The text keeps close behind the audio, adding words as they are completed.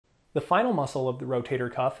The final muscle of the rotator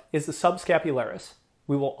cuff is the subscapularis.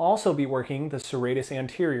 We will also be working the serratus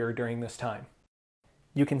anterior during this time.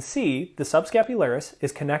 You can see the subscapularis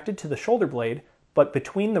is connected to the shoulder blade, but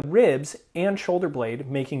between the ribs and shoulder blade,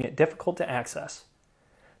 making it difficult to access.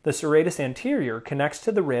 The serratus anterior connects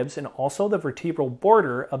to the ribs and also the vertebral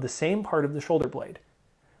border of the same part of the shoulder blade.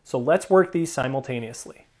 So let's work these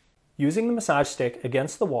simultaneously. Using the massage stick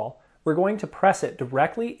against the wall, we're going to press it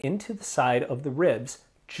directly into the side of the ribs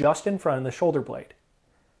just in front of the shoulder blade.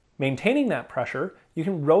 Maintaining that pressure, you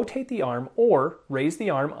can rotate the arm or raise the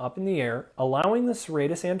arm up in the air, allowing the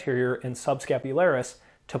serratus anterior and subscapularis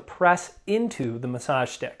to press into the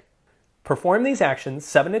massage stick. Perform these actions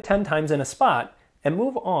 7 to 10 times in a spot and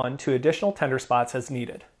move on to additional tender spots as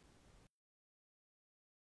needed.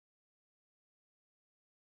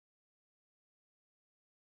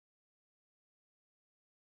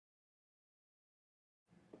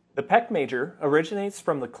 The pec major originates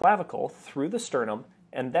from the clavicle through the sternum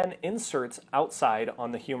and then inserts outside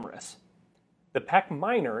on the humerus. The pec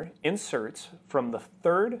minor inserts from the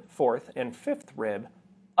 3rd, 4th, and 5th rib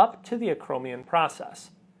up to the acromion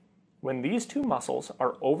process. When these two muscles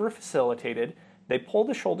are over-facilitated, they pull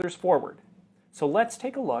the shoulders forward. So let's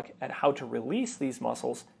take a look at how to release these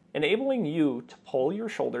muscles, enabling you to pull your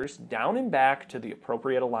shoulders down and back to the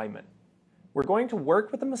appropriate alignment. We're going to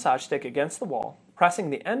work with the massage stick against the wall, pressing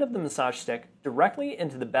the end of the massage stick directly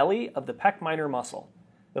into the belly of the pec minor muscle.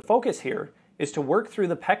 The focus here is to work through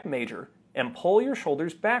the pec major and pull your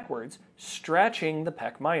shoulders backwards, stretching the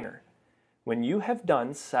pec minor. When you have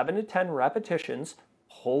done 7 to 10 repetitions,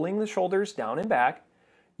 pulling the shoulders down and back,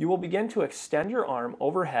 you will begin to extend your arm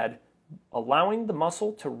overhead, allowing the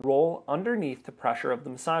muscle to roll underneath the pressure of the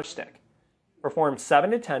massage stick. Perform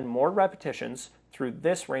 7 to 10 more repetitions through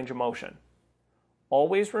this range of motion.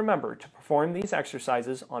 Always remember to perform these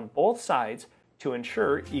exercises on both sides to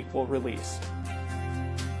ensure equal release.